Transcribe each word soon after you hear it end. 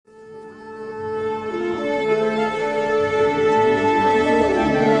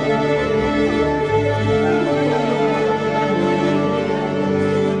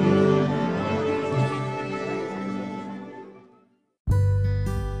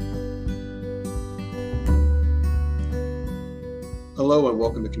Hello and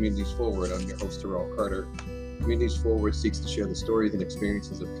welcome to Communities Forward. I'm your host, Terrell Carter. Communities Forward seeks to share the stories and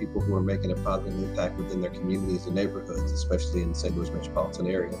experiences of people who are making a positive impact within their communities and neighborhoods, especially in the St. Louis metropolitan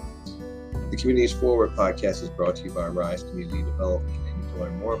area. The Communities Forward podcast is brought to you by Rise Community Development, and you can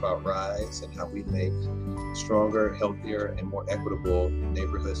learn more about Rise and how we make stronger, healthier, and more equitable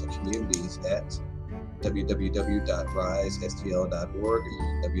neighborhoods and communities at www.risestl.org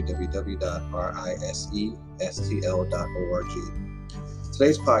and www.risestl.org.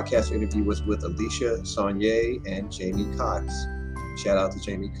 Today's podcast interview was with Alicia Saunier and Jamie Cox. Shout out to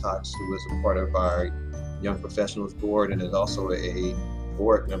Jamie Cox, who is a part of our Young Professionals Board and is also a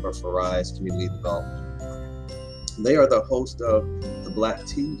board member for Rise Community Development. They are the host of the Black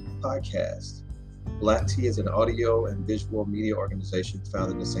Tea podcast. Black Tea is an audio and visual media organization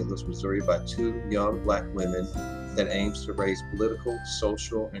founded in St. Louis, Missouri by two young Black women that aims to raise political,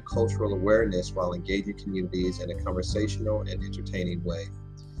 social, and cultural awareness while engaging communities in a conversational and entertaining way.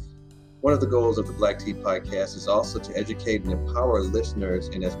 One of the goals of the Black Tea podcast is also to educate and empower listeners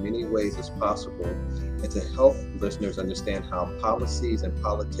in as many ways as possible and to help listeners understand how policies and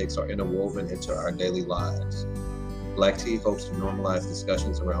politics are interwoven into our daily lives. Black Tea hopes to normalize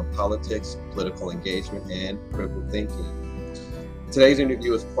discussions around politics, political engagement, and critical thinking. Today's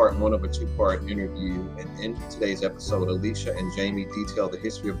interview is part one of a two-part interview, and in today's episode, Alicia and Jamie detail the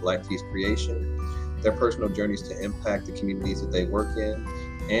history of Black Tea's creation, their personal journeys to impact the communities that they work in,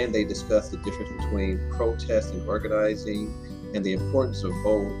 and they discuss the difference between protest and organizing and the importance of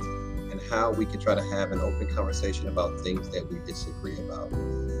both and how we can try to have an open conversation about things that we disagree about.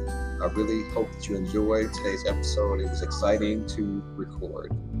 I really hope that you enjoyed today's episode. It was exciting to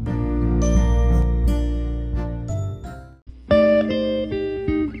record.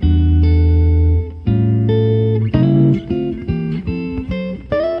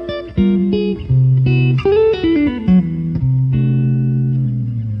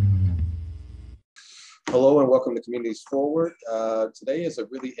 Hello and welcome to Communities Forward. Today is a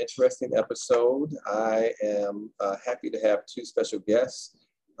really interesting episode. I am happy to have two special guests,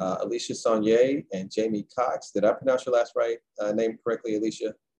 Alicia Saunier and Jamie Cox. Did I pronounce your last name correctly,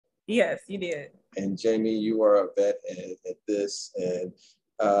 Alicia? Yes, you did. And Jamie, you are a vet at this. And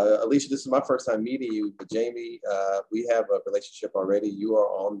Alicia, this is my first time meeting you, but Jamie, we have a relationship already. You are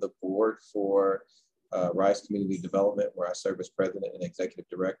on the board for Rise Community Development, where I serve as president and executive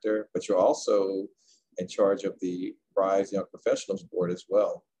director, but you're also in charge of the Rise Young Professionals Board as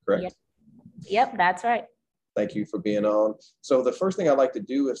well, correct? Yep, that's right. Thank you for being on. So the first thing I like to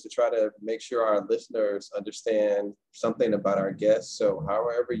do is to try to make sure our listeners understand something about our guests. So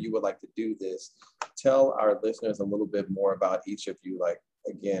however you would like to do this, tell our listeners a little bit more about each of you. Like,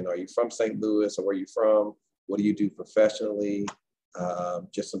 again, are you from St. Louis or where are you from? What do you do professionally?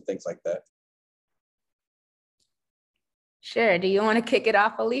 Just some things like that. Sure. Do you want to kick it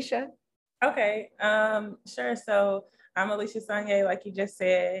off, Alicia? Okay, sure. So I'm Alicia Saunier, like you just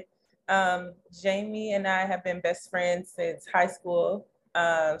said. Jamie and I have been best friends since high school.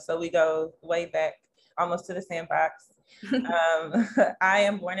 So we go way back, almost to the sandbox. I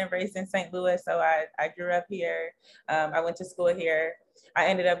am born and raised in St. Louis, so I grew up here. I went to school here. I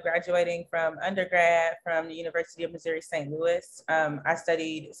ended up graduating from undergrad from the University of Missouri, St. Louis. I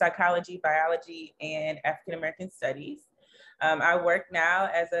studied psychology, biology, and African American studies. I work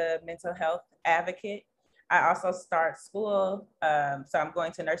now as a mental health advocate. I also start school. So I'm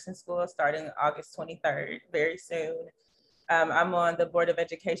going to nursing school starting August 23rd, very soon. I'm on the Board of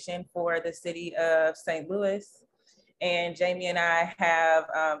Education for the city of St. Louis. And Jamie and I have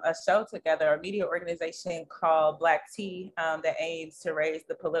a show together, a media organization called Black Tea that aims to raise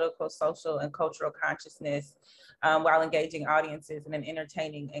the political, social, and cultural consciousness while engaging audiences in an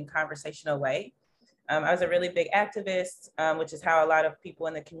entertaining and conversational way. I was a really big activist, which is how a lot of people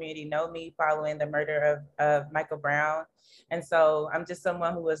in the community know me following the murder of Michael Brown. And so I'm just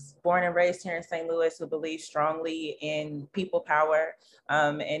someone who was born and raised here in St. Louis, who believes strongly in people power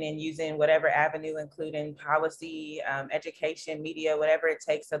and in using whatever avenue, including policy, education, media, whatever it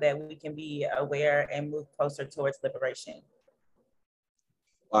takes so that we can be aware and move closer towards liberation.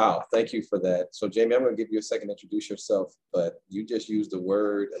 Wow, thank you for that. So Jamie, I'm gonna give you a second to introduce yourself, but you just used the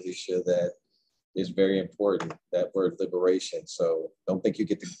word, Alicia, that is very important, that word liberation. So don't think you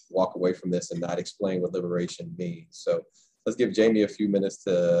get to walk away from this and not explain what liberation means. So let's give Jamie a few minutes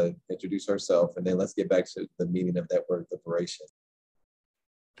to introduce herself, and then let's get back to the meaning of that word liberation.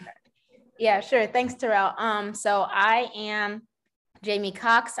 Yeah, sure. Thanks, Terrell. So I am Jamie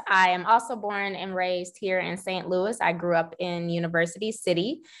Cox. I am also born and raised here in St. Louis. I grew up in University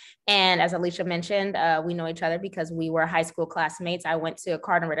City. And as Alicia mentioned, we know each other because we were high school classmates. I went to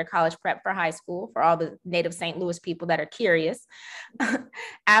Cardinal Ritter College Prep for high school, for all the native St. Louis people that are curious.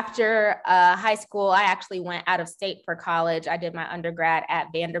 After high school, I actually went out of state for college. I did my undergrad at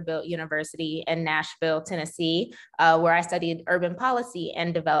Vanderbilt University in Nashville, Tennessee, where I studied urban policy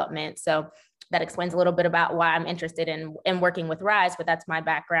and development. So that explains a little bit about why I'm interested in working with RISE, but that's my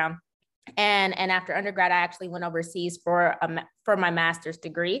background. And after undergrad, I actually went overseas for my master's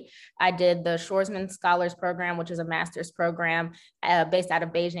degree. I did the Schwarzman Scholars Program, which is a master's program based out of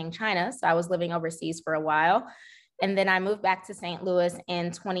Beijing, China. So I was living overseas for a while. And then I moved back to St. Louis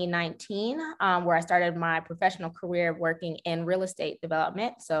in 2019, where I started my professional career working in real estate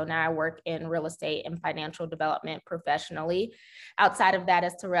development. So now I work in real estate and financial development professionally. Outside of that,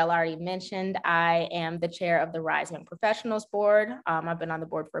 as Terrell already mentioned, I am the chair of the RISE Young Professionals Board. I've been on the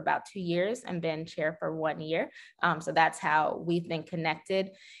board for about 2 years and been chair for 1 year. So that's how we've been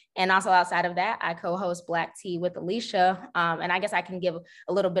connected. And also outside of that, I co-host Black Tea with Alicia. And I guess I can give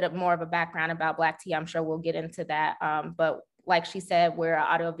a little bit more of a background about Black Tea. I'm sure we'll get into that. But like she said, we're an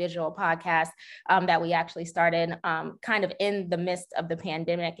audiovisual podcast that we actually started kind of in the midst of the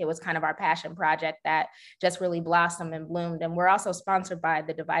pandemic. It was kind of our passion project that just really blossomed and bloomed. And we're also sponsored by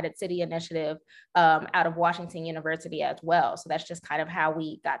the Divided City Initiative out of Washington University as well. So that's just kind of how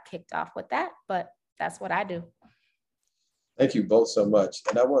we got kicked off with that. But that's what I do. Thank you both so much.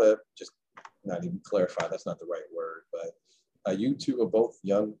 And I want to just not even clarify, that's not the right word, but you two are both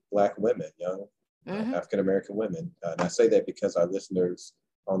young Black women, young African-American women. And I say that because our listeners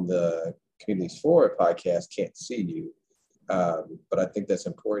on the Communities Forward podcast can't see you. But I think that's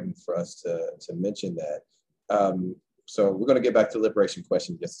important for us to mention that. So we're going to get back to the liberation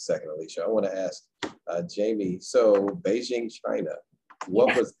question in just a second, Alicia. I want to ask Jamie, so Beijing, China,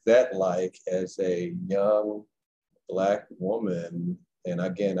 what was that like as a young Black woman? And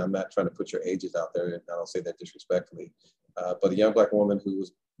again, I'm not trying to put your ages out there, and I don't say that disrespectfully, but a young Black woman who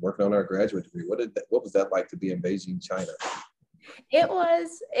was working on her graduate degree. What was that like to be in Beijing, China? It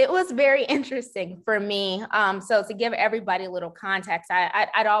was very interesting for me. So to give everybody a little context,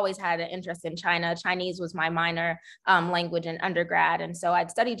 I'd always had an interest in China. Chinese was my minor language in undergrad. And so I'd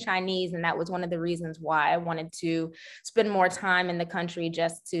studied Chinese, and that was one of the reasons why I wanted to spend more time in the country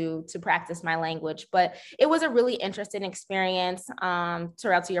just to practice my language. But it was a really interesting experience.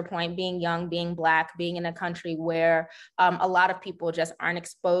 Terrell, to your point, being young, being Black, being in a country where a lot of people just aren't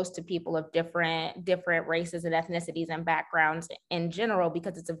exposed to people of different races and ethnicities and backgrounds in general,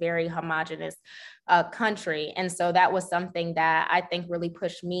 because it's a very homogenous country. And so that was something that I think really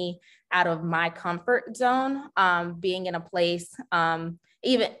pushed me out of my comfort zone, being in a place,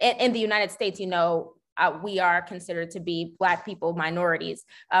 even in the United States, you know, we are considered to be Black people minorities,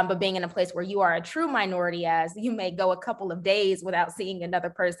 but being in a place where you are a true minority, as you may go a couple of days without seeing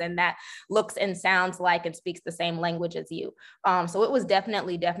another person that looks and sounds like and speaks the same language as you. So it was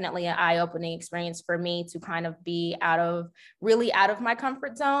definitely an eye-opening experience for me to kind of be really out of my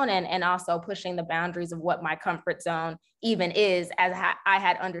comfort zone, and also pushing the boundaries of what my comfort zone even is, as I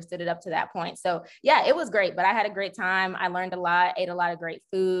had understood it up to that point. So yeah, it was great, but I had a great time. I learned a lot, ate a lot of great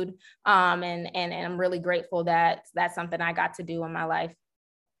food, and I'm really grateful that that's something I got to do in my life.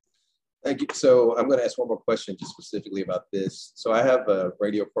 Thank you. So I'm going to ask one more question just specifically about this. So I have a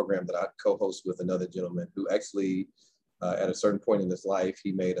radio program that I co-host with another gentleman who actually, at a certain point in his life,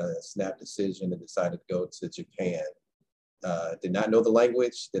 he made a snap decision and decided to go to Japan. Did not know the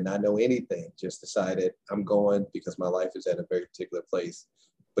language, did not know anything, just decided I'm going because my life is at a very particular place.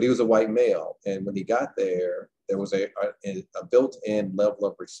 But he was a white male. And when he got there, there was a built-in level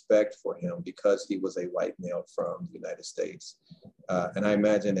of respect for him because he was a white male from the United States. And I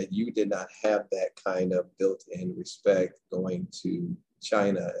imagine that you did not have that kind of built-in respect going to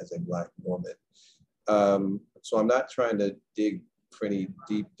China as a Black woman. So I'm not trying to dig for any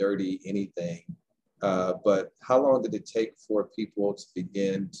deep, dirty anything. But how long did it take for people to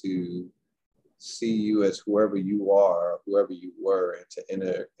begin to see you as whoever you are, whoever you were, and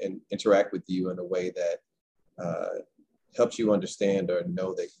to interact with you in a way that helps you understand or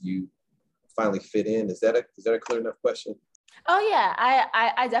know that you finally fit in? Is that a clear enough question? Oh yeah,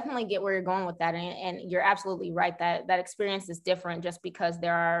 I definitely get where you're going with that, and you're absolutely right that experience is different just because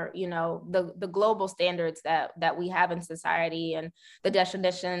there are, you know, the global standards that we have in society, and the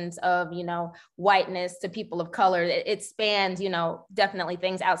definitions of, you know, whiteness to people of color. It spans, you know, definitely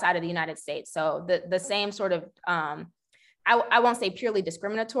things outside of the United States. So the same sort of I won't say purely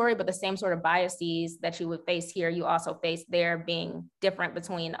discriminatory, but the same sort of biases that you would face here, you also face there, being different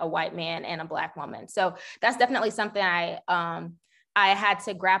between a white man and a Black woman. So that's definitely something I I had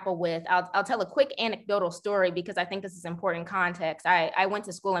to grapple with. I'll tell a quick anecdotal story because I think this is important context. I went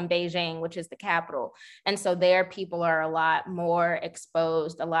to school in Beijing, which is the capital. And so there people are a lot more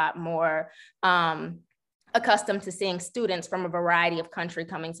exposed, a lot more accustomed to seeing students from a variety of country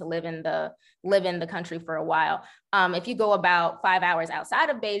coming to live in the country for a while. If you go about 5 hours outside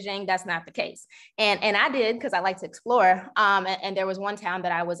of Beijing, that's not the case. And I did, because I like to explore. And there was one town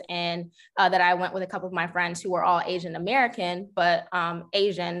that I was in that I went with a couple of my friends who were all Asian American, but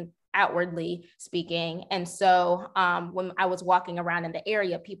Asian outwardly speaking. And so when I was walking around in the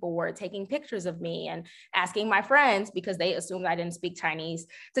area, people were taking pictures of me and asking my friends, because they assumed I didn't speak Chinese,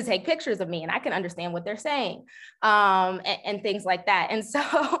 to take pictures of me. And I can understand what they're saying and things like that. And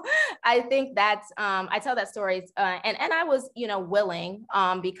so I think that's, I tell that story and I was, willing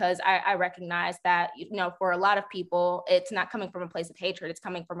because I recognize that, for a lot of people, it's not coming from a place of hatred, it's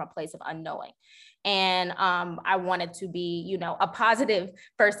coming from a place of unknowing. And I wanted to be, a positive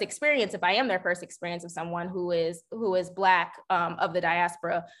first experience, if I am their first experience of someone who is Black of the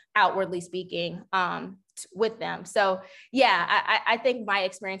diaspora, outwardly speaking, with them. So yeah, I think my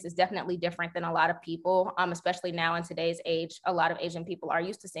experience is definitely different than a lot of people, especially now in today's age. A lot of Asian people are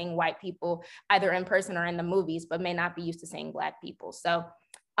used to seeing white people either in person or in the movies, but may not be used to seeing Black people. So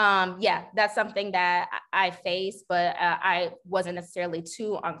yeah, that's something that I face, but I wasn't necessarily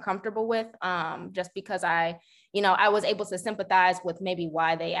too uncomfortable with, just because I was able to sympathize with maybe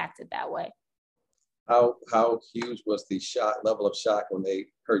why they acted that way. How huge was the level of shock when they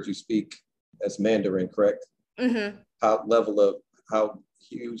heard you speak as Mandarin, correct? Mm-hmm. How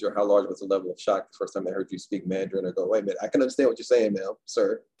huge or how large was the level of shock the first time they heard you speak Mandarin, or go, wait a minute, I can understand what you're saying, ma'am,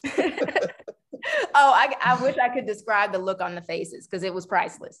 sir? Oh, I wish I could describe the look on the faces, because it was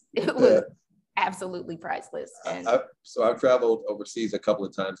priceless. It was absolutely priceless. And so I've traveled overseas a couple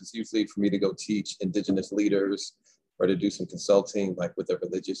of times. It's usually for me to go teach indigenous leaders or to do some consulting, like with a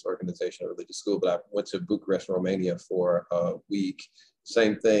religious organization or religious school. But I went to Bucharest, Romania for a week.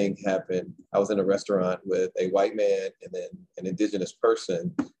 Same thing happened. I was in a restaurant with a white man and then an indigenous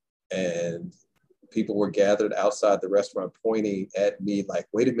person, and people were gathered outside the restaurant pointing at me like,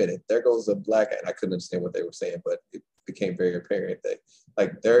 wait a minute, there goes a Black, and I couldn't understand what they were saying, but it became very apparent that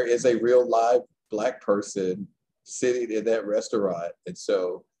like there is a real live Black person sitting in that restaurant. And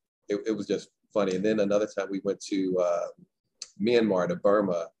so it was just funny. And then another time we went to Myanmar, to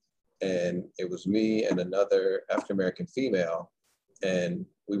Burma, and it was me and another African-American female. And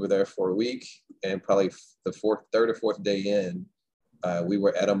we were there for a week, and probably the third or fourth day in, we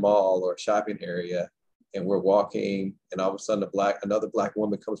were at a mall or a shopping area, and we're walking, and all of a sudden another Black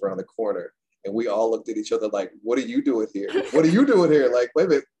woman comes around the corner, and we all looked at each other like, what are you doing here? What are you doing here? Like, wait a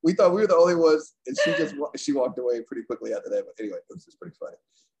minute, we thought we were the only ones, and she walked away pretty quickly after that. But anyway, it was just pretty funny.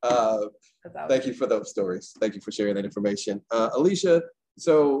 Thank you for those stories. Thank you for sharing that information. Alicia,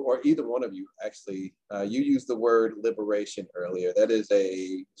 or either one of you, actually, you used the word liberation earlier. That is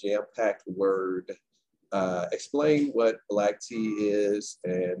a jam-packed word. Explain what Black tea is,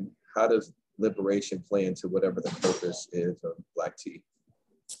 and how does liberation play into whatever the purpose is of Black tea?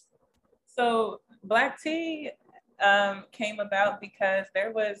 So Black tea came about because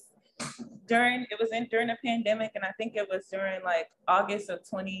during the pandemic, and I think it was during like August of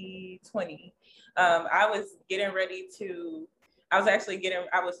 2020. I was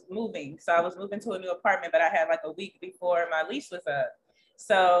moving. So I was moving to a new apartment, but I had like a week before my lease was up.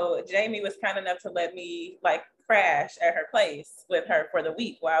 So Jamie was kind enough to let me like crash at her place with her for the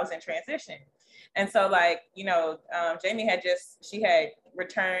week while I was in transition. And so like, Jamie had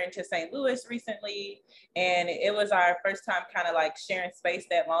returned to St. Louis recently, and it was our first time kind of like sharing space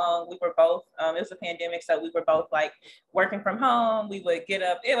that long. We were both, it was a pandemic, so we were both like working from home. We would get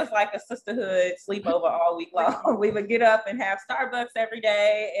up, it was like a sisterhood sleepover all week long. We would get up and have Starbucks every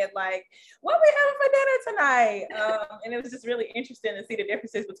day and like, what we having for dinner tonight? And it was just really interesting to see the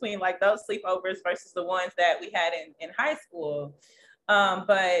differences between like those sleepovers versus the ones that we had in high school.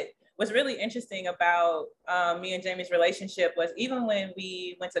 But what's really interesting about me and Jamie's relationship was even when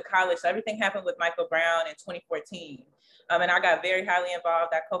we went to college, so everything happened with Michael Brown in 2014. And I got very highly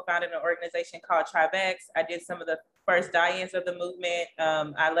involved. I co-founded an organization called TribeX. I did some of the first die-ins of the movement.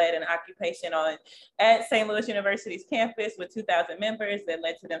 I led an occupation at St. Louis University's campus with 2,000 members that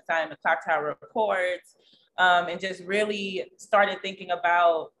led to them signing the Clock Tower Accords, and just really started thinking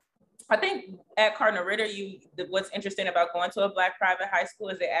about, I think at Cardinal Ritter, what's interesting about going to a Black private high school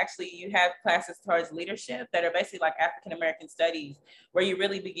is that actually you have classes towards leadership that are basically like African-American studies, where you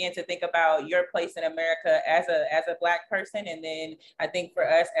really begin to think about your place in America as a Black person. And then I think for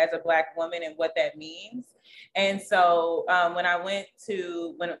us as a Black woman and what that means. And so when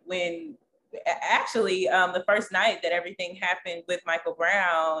actually, the first night that everything happened with Michael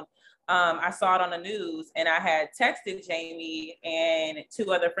Brown, I saw it on the news, and I had texted Jamie and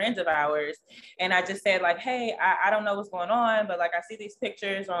two other friends of ours. And I just said like, hey, I don't know what's going on, but like I see these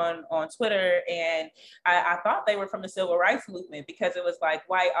pictures on Twitter, and I thought they were from the civil rights movement, because it was like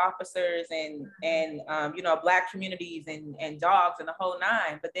white officers and you know, Black communities and dogs and the whole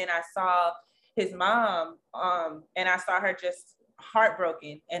nine. But then I saw his mom, and I saw her just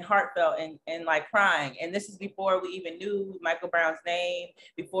heartbroken and heartfelt and like crying. And this is before we even knew Michael Brown's name,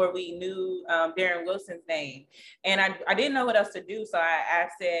 before we knew Darren Wilson's name. And I didn't know what else to do. So I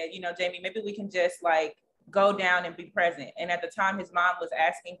said, you know, Jamie, maybe we can just like go down and be present. And at the time, his mom was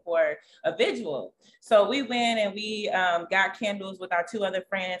asking for a vigil. So we went and we got candles with our two other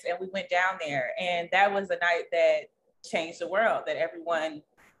friends, and we went down there. And that was a night that changed the world, that everyone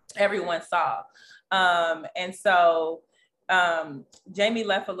saw. And so Jamie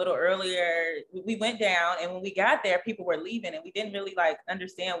left a little earlier. We went down, and when we got there, people were leaving, and we didn't really like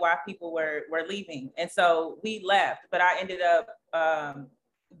understand why people were leaving. And so we left, but I ended up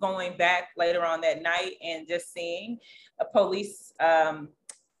going back later on that night and just seeing a police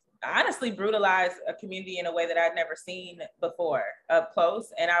honestly brutalize a community in a way that I'd never seen before up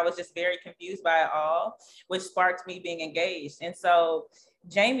close. And I was just very confused by it all, which sparked me being engaged. And so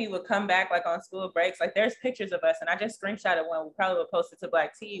Jamie would come back like on school breaks. Like there's pictures of us, and I just screenshotted one. We probably would post it to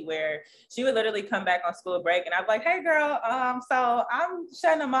Black Tea, where she would literally come back on school break, and I'd be like, "Hey, girl, so I'm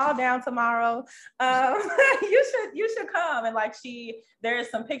shutting them all down tomorrow. You should come." And like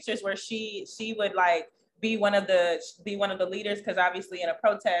there's some pictures where she would like be one of the leaders, because obviously in a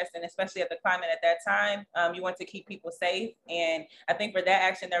protest, and especially at the climate at that time, you want to keep people safe. And I think for that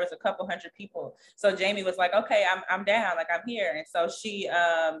action, there was a couple hundred people. So Jamie was like, okay, I'm down, like I'm here. And so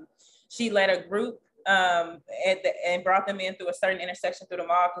she led a group and brought them in through a certain intersection through the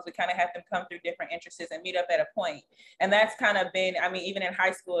mall, because we kind of had them come through different entrances and meet up at a point. And that's kind of been, I mean, even in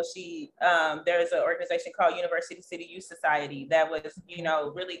high school, there's an organization called University City Youth Society that was, you know,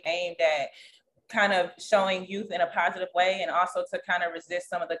 really aimed at kind of showing youth in a positive way, and also to kind of resist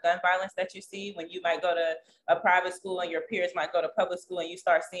some of the gun violence that you see when you might go to a private school and your peers might go to public school, and you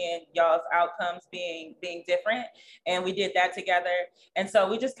start seeing y'all's outcomes being different. And we did that together. And so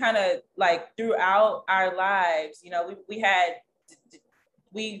we just kind of like throughout our lives, you know,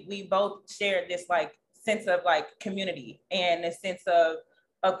 we both shared this like sense of like community and a sense of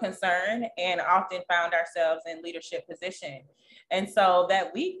concern, and often found ourselves in leadership position. And so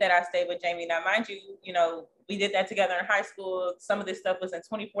that week that I stayed with Jamie, now mind you, you know, we did that together in high school. Some of this stuff was in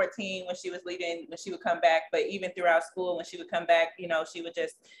 2014 when she was leaving, when she would come back. But even throughout school, when she would come back, you know, she would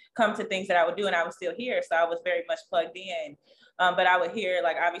just come to things that I would do, and I was still here. So I was very much plugged in. But I would hear,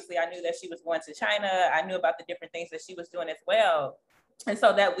 like, obviously I knew that she was going to China. I knew about the different things that she was doing as well. And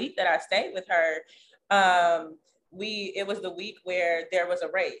so that week that I stayed with her, it was the week where there was a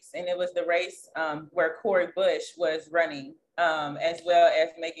race, and it was the race where Cori Bush was running, as well as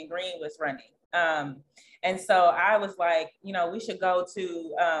Megan Green was running. And so I was like, you know, we should go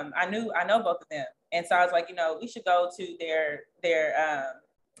to, I know both of them. And so I was like, you know, we should go to their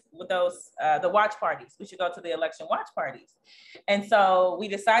with those, the watch parties. We should go to the election watch parties. And so we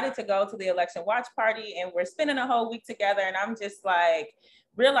decided to go to the election watch party, and we're spending a whole week together. And I'm just like,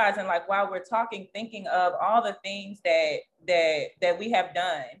 realizing, like, while we're talking, thinking of all the things that we have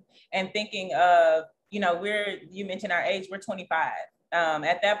done, and thinking of, you know, you mentioned our age, we're 25.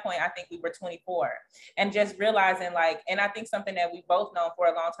 At that point, I think we were 24, and just realizing, like, and I think something that we've both known for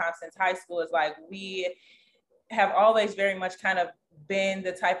a long time since high school is like, we have always very much kind of been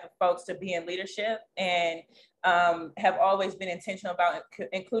the type of folks to be in leadership, and have always been intentional about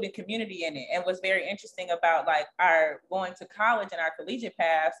including community in it. And what's very interesting about like our going to college and our collegiate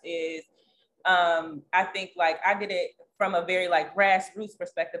paths is, I think like I did it from a very like grassroots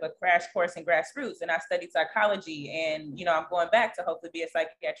perspective, a crash course in grassroots. And I studied psychology, and, you know, I'm going back to hopefully be a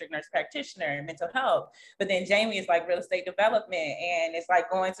psychiatric nurse practitioner and mental health. But then Jamie is like real estate development, and it's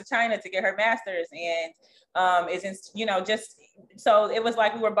like going to China to get her master's, and is, you know, just, so it was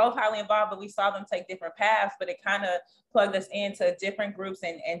like we were both highly involved, but we saw them take different paths, but it kind of plugged us into different groups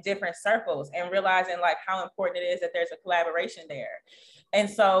and different circles, and realizing like how important it is that there's a collaboration there. And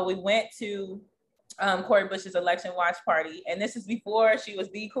so we went to Cori Bush's election watch party. And this is before she was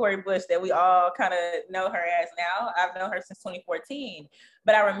the Cori Bush that we all kind of know her as now. I've known her since 2014.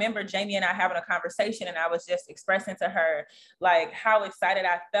 But I remember Jamie and I having a conversation, and I was just expressing to her like how excited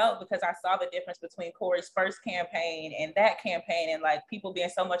I felt, because I saw the difference between Cori's first campaign and that campaign, and like people being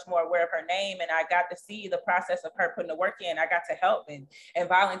so much more aware of her name. And I got to see the process of her putting the work in. I got to help and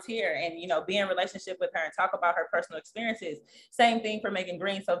volunteer and, you know, be in relationship with her and talk about her personal experiences. Same thing for Megan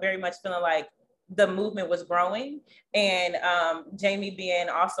Green. So very much feeling like the movement was growing, and Jamie being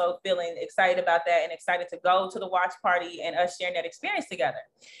also feeling excited about that and excited to go to the watch party and us sharing that experience together.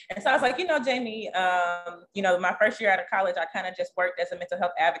 And so I was like, you know, Jamie, you know, my first year out of college, I kind of just worked as a mental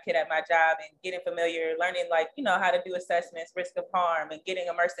health advocate at my job and getting familiar, learning like, you know, how to do assessments, risk of harm, and getting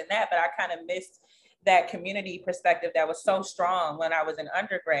immersed in that. But I kind of missed that community perspective that was so strong when I was an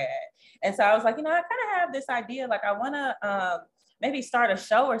undergrad. And so I was like, you know, I kind of have this idea, like I want to, maybe start a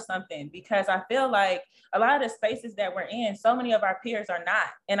show or something, because I feel like a lot of the spaces that we're in, so many of our peers are not.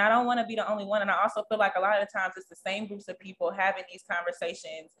 And I don't want to be the only one. And I also feel like a lot of the times it's the same groups of people having these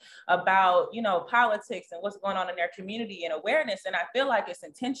conversations about, you know, politics and what's going on in their community and awareness. And I feel like it's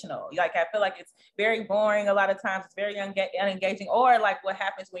intentional. Like, I feel like it's very boring. A lot of times it's very unengaging, or like what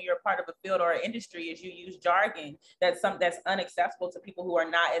happens when you're a part of a field or an industry is you use jargon that's unaccessible to people who are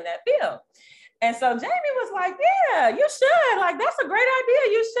not in that field. And so Jamie was like, yeah, you should, like, that's a great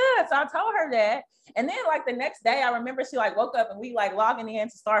idea, you should. So I told her that. And then like the next day, I remember she like woke up and we like logging in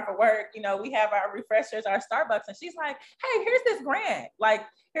to start for work. You know, we have our refreshers, our Starbucks, and she's like, hey, here's this grant. Like,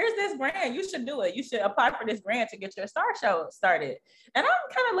 here's this grant, you should do it. You should apply for this grant to get your Star Show started. And I'm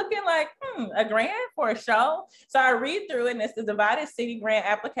kind of looking like, a grant for a show? So I read through it, and it's the Divided City grant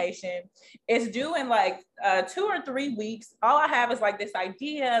application. It's due in like 2 or 3 weeks. All I have is like this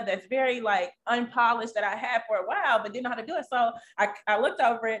idea that's very like unpolished that I had for a while, but didn't know how to do it. So I looked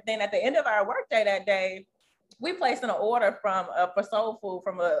over it. Then at the end of our workday that day, we placed an order for soul food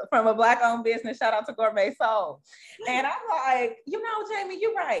from a Black-owned business. Shout out to Gourmet Soul. And I'm like, you know, Jamie,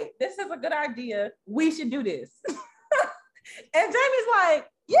 you're right. This is a good idea. We should do this. And Jamie's like,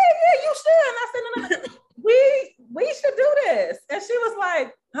 yeah, you should. And I said, no, we should do this. And she was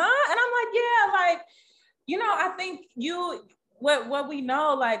like, huh? And I'm like, yeah, like, you know, I think what we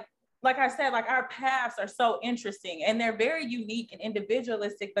know, like I said, like our paths are so interesting and they're very unique and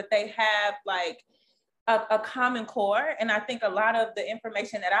individualistic, but they have like a common core. And I think a lot of the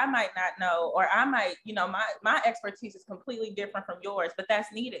information that I might not know, or I might, you know, my expertise is completely different from yours, but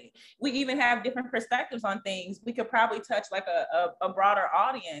that's needed. We even have different perspectives on things. We could probably touch like a broader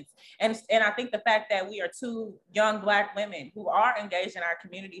audience. And I think the fact that we are two young Black women who are engaged in our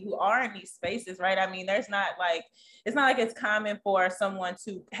community, who are in these spaces, right? I mean, it's not like it's common for someone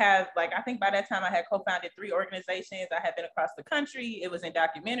to have, like, I think by that time I had co-founded 3 organizations. I had been across the country. It was in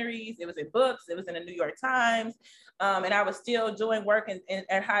documentaries, it was in books, it was in the New York Times. And I was still doing work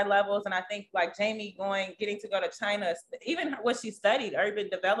at high levels. And I think like Jamie getting to go to China, even what she studied, urban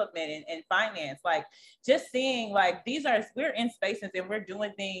development and finance, like just seeing like we're in spaces and we're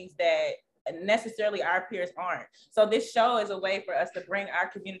doing things that necessarily our peers aren't. So this show is a way for us to bring our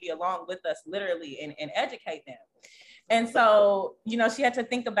community along with us literally and educate them. And so, you know, she had to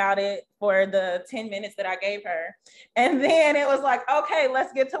think about it for the 10 minutes that I gave her. And then it was like, okay,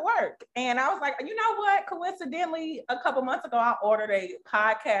 let's get to work. And I was like, you know what? Coincidentally, a couple months ago, I ordered a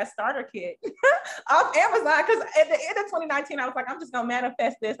podcast starter kit off Amazon, because at the end of 2019, I was like, I'm just gonna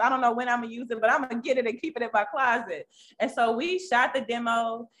manifest this. I don't know when I'm gonna use it, but I'm gonna get it and keep it in my closet. And so we shot the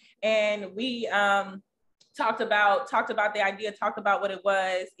demo, and we talked about the idea, talked about what it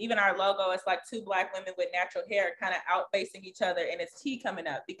was. Even our logo, it's like 2 Black women with natural hair kind of out facing each other, and it's tea coming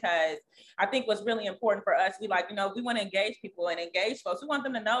up, because I think what's really important for us, we like, you know, we want to engage people and engage folks. We want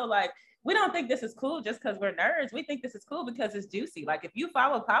them to know, like, we don't think this is cool just because we're nerds. We think this is cool because it's juicy. Like, if you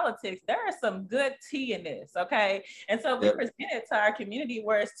follow politics, there is some good tea in this, okay? And so we presented to our community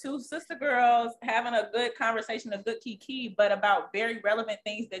where it's 2 sister girls having a good conversation, a good kiki, but about very relevant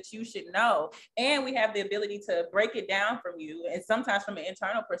things that you should know. And we have the ability to break it down from you, and sometimes from an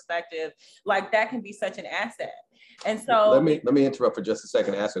internal perspective, like that can be such an asset. And so let me interrupt for just a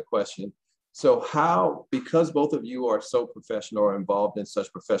second and ask a question. So how, because both of you are so professional or involved in such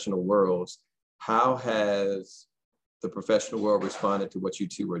professional worlds, how has the professional world responded to what you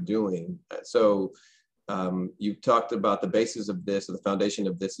two are doing? So you've talked about the basis of this, or the foundation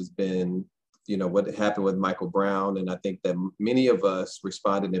of this has been, you know, what happened with Michael Brown. And I think that many of us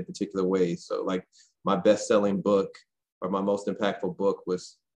responded in particular ways. So like my best-selling book, or my most impactful book,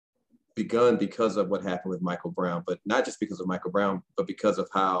 was begun because of what happened with Michael Brown, but not just because of Michael Brown, but because of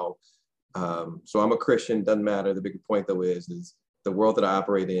how, so I'm a Christian, doesn't matter. The big point though is the world that I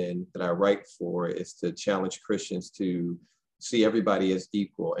operate in, that I write for, is to challenge Christians to see everybody as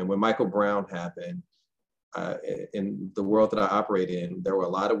equal. And when Michael Brown happened, in the world that I operate in, there were a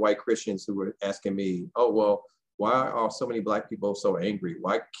lot of white Christians who were asking me, oh, well, why are so many Black people so angry?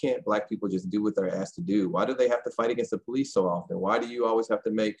 Why can't Black people just do what they're asked to do? Why do they have to fight against the police so often? Why do you always have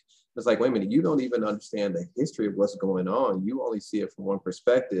to make, it's like, wait a minute, you don't even understand the history of what's going on. You only see it from one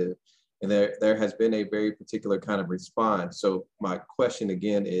perspective. And there has been a very particular kind of response. So my question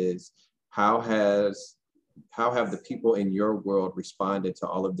again is, how have the people in your world responded to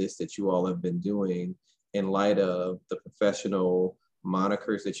all of this that you all have been doing in light of the professional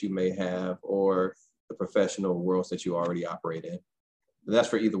monikers that you may have, or the professional worlds that you already operate in? And that's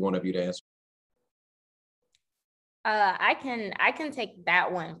for either one of you to answer. I can take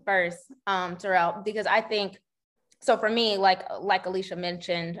that one first, Terrell, because I think, so for me, like Alicia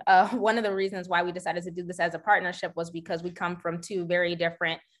mentioned, one of the reasons why we decided to do this as a partnership was because we come from two very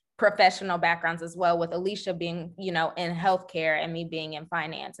different professional backgrounds as well, with Alicia being, in healthcare and me being in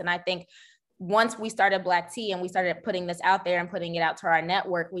finance. And I think once we started Black Tea and we started putting this out there and putting it out to our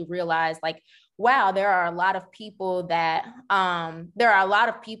network, we realized, like, wow, there are a lot of people that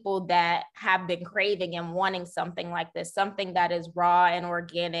have been craving and wanting something like this, something that is raw and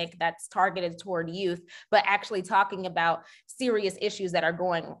organic, that's targeted toward youth, but actually talking about serious issues that are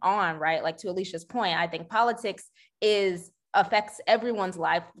going on, right? Like, to Alicia's point, I think politics affects everyone's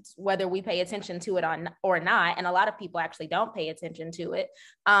life, whether we pay attention to it or not. And a lot of people actually don't pay attention to it.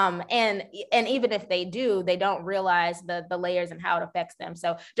 And even if they do, they don't realize the layers and how it affects them.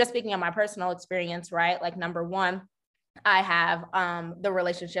 So just speaking of my personal experience, right? Like, number one, I have the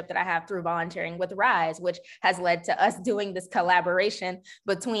relationship that I have through volunteering with RISE, which has led to us doing this collaboration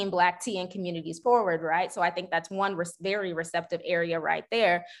between Black Tea and Communities Forward, right? So I think that's one very receptive area right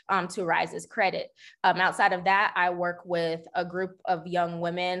there, to RISE's credit. Outside of that, I work with a group of young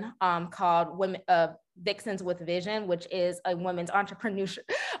women called Vixens with Vision, which is a women's entrepreneurship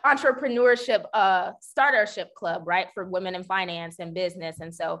startership club, right, for women in finance and business.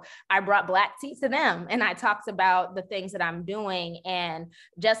 And so I brought Black Tea to them, and I talked about the things that I'm doing and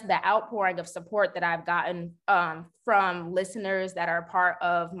just the outpouring of support that I've gotten from listeners that are part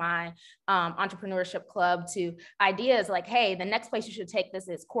of my entrepreneurship club, to ideas like, hey, the next place you should take this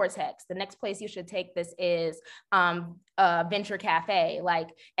is Cortex. The next place you should take this is Venture Cafe, like,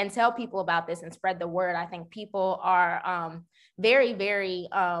 and tell people about this and spread the word. I think people are very, very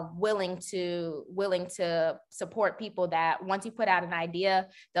willing to support people that once you put out an idea,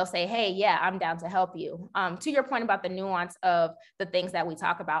 they'll say, hey, yeah, I'm down to help you. To your point about the nuance of the things that we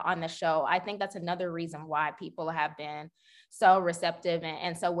talk about on the show, I think that's another reason why people have been so receptive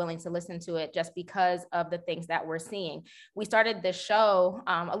and so willing to listen to it, just because of the things that we're seeing. We started this show,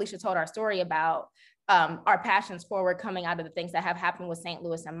 Alicia told our story about our passions forward coming out of the things that have happened with St.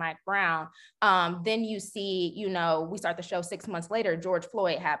 Louis and Mike Brown. Then you see, we start the show 6 months later, George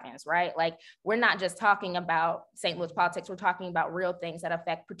Floyd happens, right? Like, we're not just talking about St. Louis politics, we're talking about real things that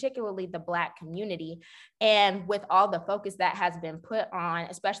affect particularly the Black community. And with all the focus that has been put on,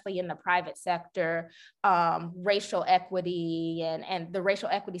 especially in the private sector, racial equity and the racial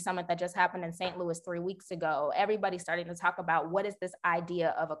equity summit that just happened in St. Louis 3 weeks ago, everybody's starting to talk about what is this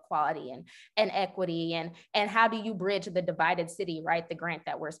idea of equality and equity, and how do you bridge the divided city, right? The grant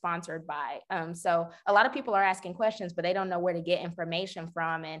that we're sponsored by. So a lot of people are asking questions, but they don't know where to get information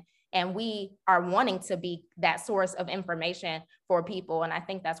from. And we are wanting to be that source of information for people. And I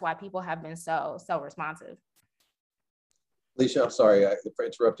think that's why people have been so responsive. Alicia, I'm sorry for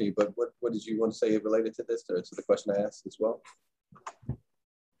interrupting you, but what did you want to say related to this, or to the question I asked as well?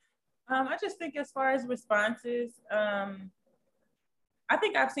 I just think as far as responses, I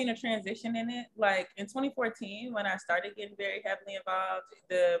think I've seen a transition in it. Like, in 2014, when I started getting very heavily involved,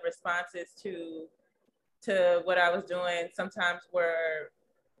 the responses to what I was doing sometimes were,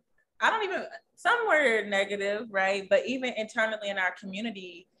 some were negative, right? But even internally in our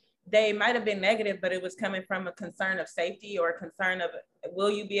community, they might have been negative, but it was coming from a concern of safety or a concern of, will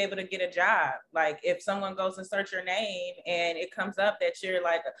you be able to get a job? Like, if someone goes and search your name and it comes up that you're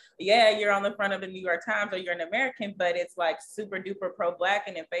like, yeah, you're on the front of the New York Times or you're an American, but it's like super duper pro-Black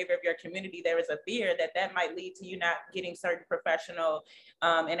and in favor of your community, there is a fear that might lead to you not getting certain professional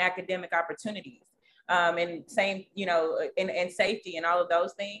and academic opportunities. And same, and safety and all of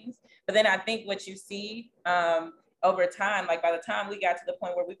those things. But then I think what you see over time, like by the time we got to the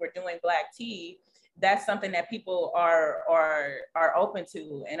point where we were doing Black Tea, that's something that people are open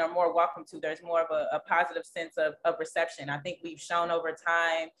to and are more welcome to. There's more of a positive sense of reception. I think we've shown over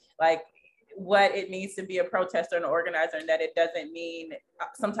time, like what it means to be a protester and an organizer, and that it doesn't mean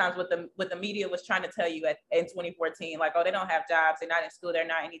sometimes what the media was trying to tell you in 2014, like, oh, they don't have jobs, they're not in school, they're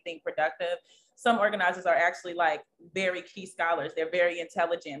not anything productive. Some organizers are actually like very key scholars. They're very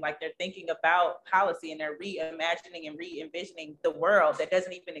intelligent. Like, they're thinking about policy and they're reimagining and re-envisioning the world that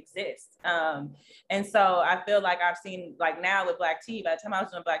doesn't even exist. And so I feel like I've seen, like, now with Black Tea, by the time I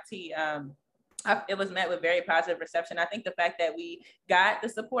was doing Black Tea, it was met with very positive reception. I think the fact that we got the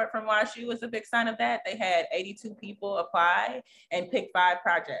support from WashU was a big sign of that. They had 82 people apply and pick 5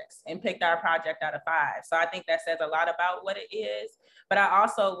 projects, and picked our project out of 5. So I think that says a lot about what it is. But I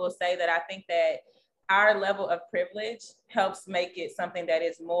also will say that I think that our level of privilege helps make it something that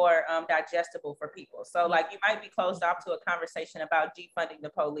is more digestible for people. So, like, you might be closed off to a conversation about defunding the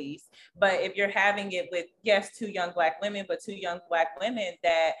police, but if you're having it with, yes, 2 young Black women, but 2 young Black women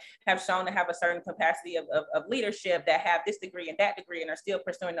that have shown to have a certain capacity of leadership, that have this degree and that degree and are still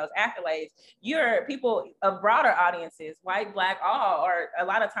pursuing those accolades, you're people of broader audiences, white, Black, all, are a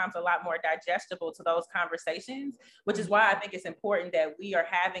lot of times a lot more digestible to those conversations, which is why I think it's important that we are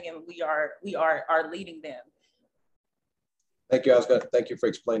having and we are leading them. Thank you. Thank you for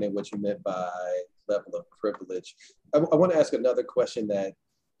explaining what you meant by level of privilege. I want to ask another question that,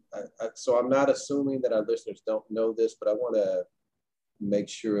 so I'm not assuming that our listeners don't know this, but I want to make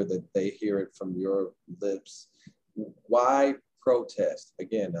sure that they hear it from your lips. Why protest?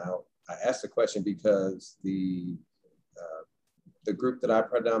 Again, I asked the question because the group that I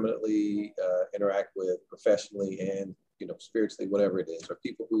predominantly interact with professionally and, spiritually, whatever it is, are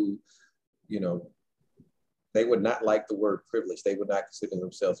people who, they would not like the word privilege. They would not consider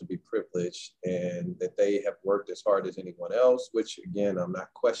themselves to be privileged, and that they have worked as hard as anyone else, which, again, I'm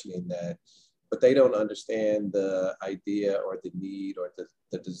not questioning that, but they don't understand the idea or the need or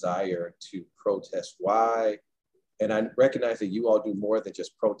the desire to protest. Why? And I recognize that you all do more than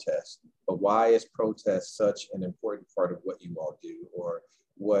just protest, but why is protest such an important part of what you all do, or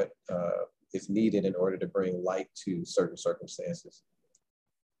what is needed in order to bring light to certain circumstances?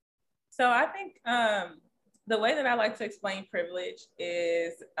 So I think the way that I like to explain privilege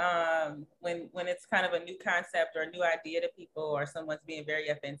is when it's kind of a new concept or a new idea to people, or someone's being very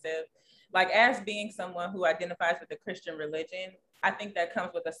offensive, like, as being someone who identifies with the Christian religion, I think that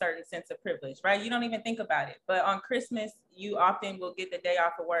comes with a certain sense of privilege, right? You don't even think about it, but on Christmas, you often will get the day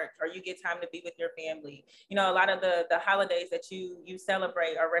off of work, or you get time to be with your family. A lot of the holidays that you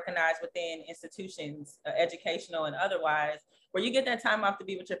celebrate are recognized within institutions, educational and otherwise, where you get that time off to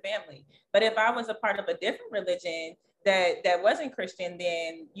be with your family. But if I was a part of a different religion that wasn't Christian,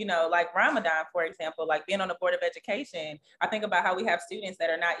 then, like Ramadan, for example, like being on the board of education, I think about how we have students that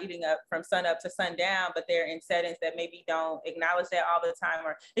are not eating up from sun up to sundown, but they're in settings that maybe don't acknowledge that all the time,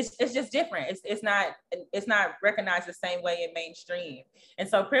 or it's just different. It's not recognized the same way in mainstream. And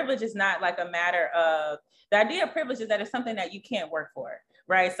so privilege is not like a matter of, the idea of privilege is that it's something that you can't work for,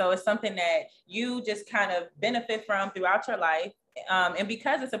 right? So it's something that you just kind of benefit from throughout your life. And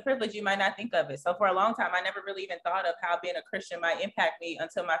because it's a privilege, you might not think of it. So for a long time, I never really even thought of how being a Christian might impact me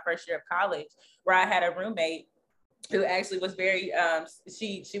until my first year of college, where I had a roommate who actually was very,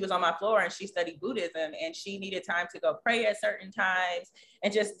 she was on my floor and she studied Buddhism, and she needed time to go pray at certain times,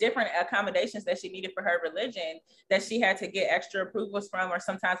 and just different accommodations that she needed for her religion that she had to get extra approvals from, or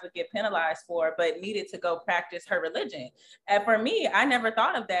sometimes would get penalized for, but needed to go practice her religion. And for me, I never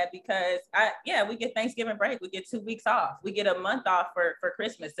thought of that, because we get Thanksgiving break, we get 2 weeks off, we get a month off for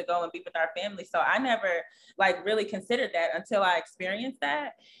Christmas to go and be with our family. So I never really considered that until I experienced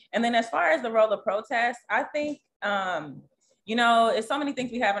that. And then as far as the role of protest, I think, it's so many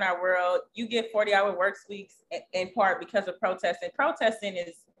things we have in our world. You get 40-hour work weeks in part because of protesting.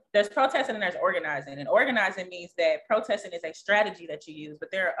 There's protesting and there's organizing. And organizing means that protesting is a strategy that you use, but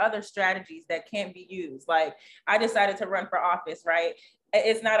there are other strategies that can be used. Like, I decided to run for office, right?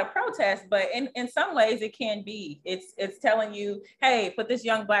 It's not a protest, but in some ways it can be. It's telling you, hey, put this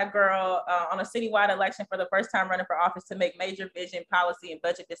young Black girl on a citywide election for the first time running for office to make major vision, policy, and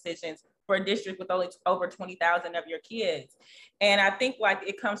budget decisions for a district with only over 20,000 of your kids. And I think like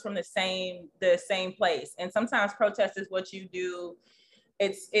it comes from the same place. And sometimes protest is what you do.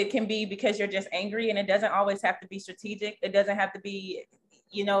 It can be because you're just angry, and it doesn't always have to be strategic. It doesn't have to be,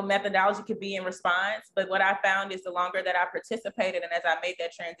 methodology could be in response. But what I found is the longer that I participated, and as I made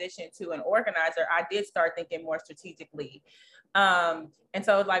that transition to an organizer, I did start thinking more strategically. And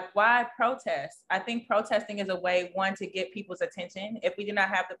so like, why protest? I think protesting is a way, one, to get people's attention. If we did not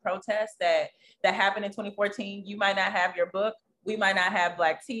have the protests that happened in 2014, you might not have your book we might not have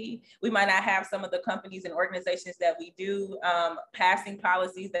Black tea. We might not have some of the companies and organizations that we do passing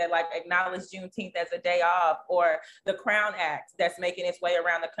policies that like acknowledge Juneteenth as a day off, or the Crown Act that's making its way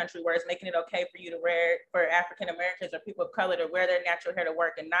around the country where it's making it okay for you to wear, for African Americans or people of color to wear their natural hair to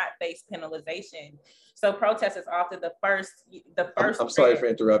work and not face penalization. So protest is often the first. I'm sorry for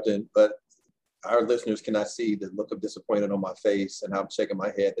interrupting, but our listeners cannot see the look of disappointment on my face, and I'm shaking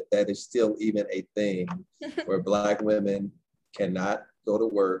my head that is still even a thing where Black women cannot go to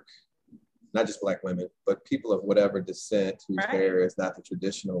work, not just Black women, but people of whatever descent whose hair is not the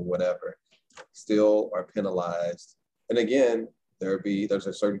traditional whatever, still are penalized. And again, there's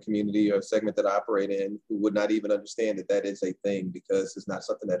a certain community or segment that I operate in who would not even understand that is a thing because it's not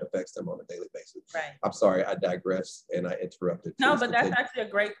something that affects them on a daily basis. Right. I'm sorry, I digress and I interrupted. No, but that's actually a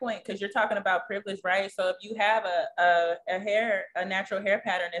great point because you're talking about privilege, right? So if you have a natural hair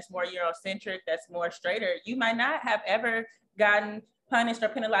pattern that's more Eurocentric, that's more straighter, you might not have ever gotten punished or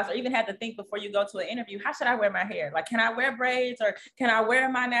penalized, or even had to think before you go to an interview, how should I wear my hair? Like, can I wear braids, or can I wear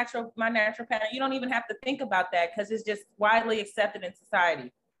my natural pattern? You don't even have to think about that because it's just widely accepted in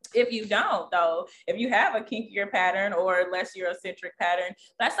society. If you don't, though, if you have a kinkier pattern or less Eurocentric pattern,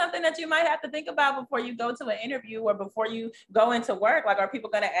 that's something that you might have to think about before you go to an interview or before you go into work. Like, are people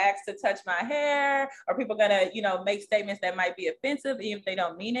going to ask to touch my hair? Are people going to, make statements that might be offensive, even if they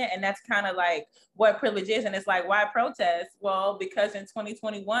don't mean it? And that's kind of like what privilege is. And it's like, why protest? Well, because in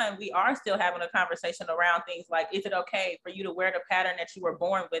 2021, we are still having a conversation around things like, is it okay for you to wear the pattern that you were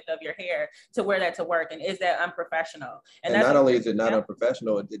born with of your hair, to wear that to work? And is that unprofessional? And not only is it not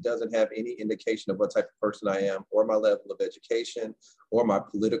unprofessional, it doesn't have any indication of what type of person I am, or my level of education, or my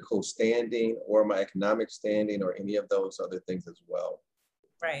political standing, or my economic standing, or any of those other things as well.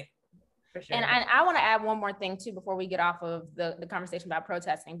 Right. For sure. And I want to add one more thing too before we get off of the conversation about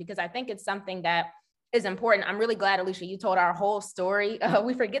protesting, because I think it's something that is important. I'm really glad, Alicia, you told our whole story.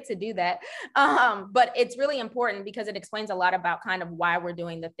 We forget to do that. But it's really important because it explains a lot about kind of why we're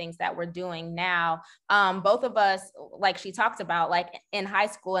doing the things that we're doing now. Both of us, like she talked about, like in high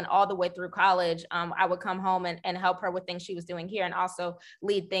school and all the way through college, I would come home and help her with things she was doing here, and also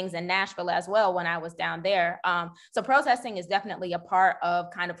lead things in Nashville as well when I was down there. So protesting is definitely a part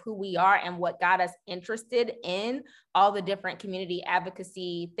of kind of who we are and what got us interested in all the different community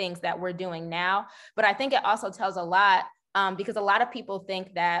advocacy things that we're doing now. But I think it also tells a lot because a lot of people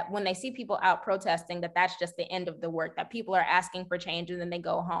think that when they see people out protesting, that that's just the end of the work, that people are asking for change and then they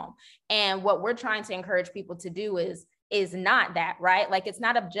go home. And what we're trying to encourage people to do is not that, right? Like, it's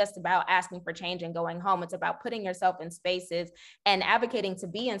not just about asking for change and going home. It's about putting yourself in spaces and advocating to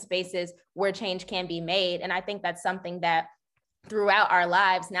be in spaces where change can be made. And I think that's something that throughout our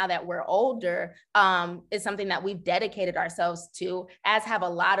lives, now that we're older, is something that we've dedicated ourselves to, as have a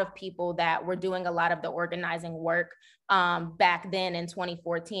lot of people that were doing a lot of the organizing work back then in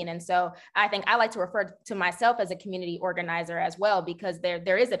 2014. And so I think I like to refer to myself as a community organizer as well, because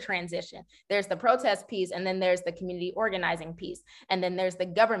there is a transition. There's the protest piece, and then there's the community organizing piece, and then there's the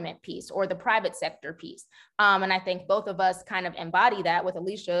government piece or the private sector piece. And I think both of us kind of embody that, with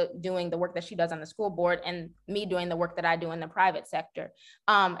Alicia doing the work that she does on the school board and me doing the work that I do in the private sector.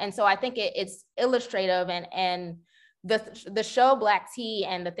 And so I think it's illustrative, and the show Black Tea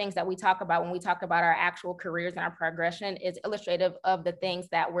and the things that we talk about when we talk about our actual careers and our progression is illustrative of the things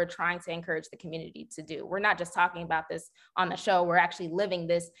that we're trying to encourage the community to do. We're not just talking about this on the show, we're actually living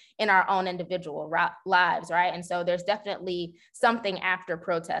this in our own individual lives, right? And so there's definitely something after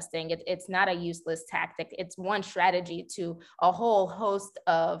protesting. It's not a useless tactic. It's one strategy to a whole host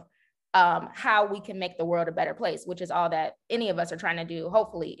of how we can make the world a better place, which is all that any of us are trying to do,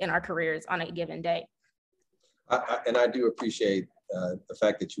 hopefully, in our careers on a given day. And I do appreciate the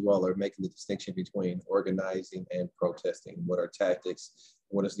fact that you all are making the distinction between organizing and protesting. What are tactics?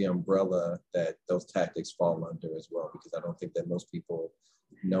 What is the umbrella that those tactics fall under as well? Because I don't think that most people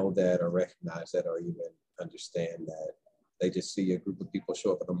know that or recognize that or even understand that. They just see a group of people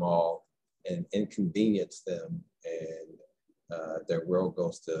show up at the mall and inconvenience them, and their world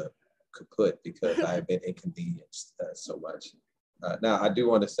goes to kaput because I've been inconvenienced so much. Now, I do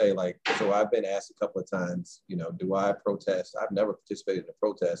want to say, so I've been asked a couple of times, do I protest? I've never participated in a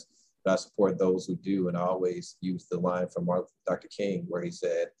protest, but I support those who do. And I always use the line from Dr. King, where he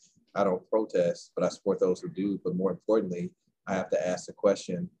said, I don't protest, but I support those who do. But more importantly, I have to ask the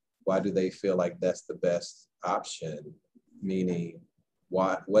question, why do they feel like that's the best option? Meaning,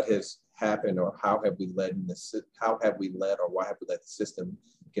 what has happened, or how have we let the system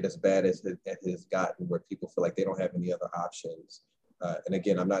get as bad as it has gotten, where people feel like they don't have any other options? And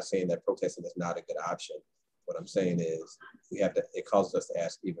again, I'm not saying that protesting is not a good option. What I'm saying is it causes us to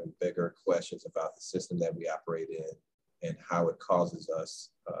ask even bigger questions about the system that we operate in and how it causes us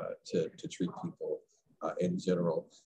to treat people in general.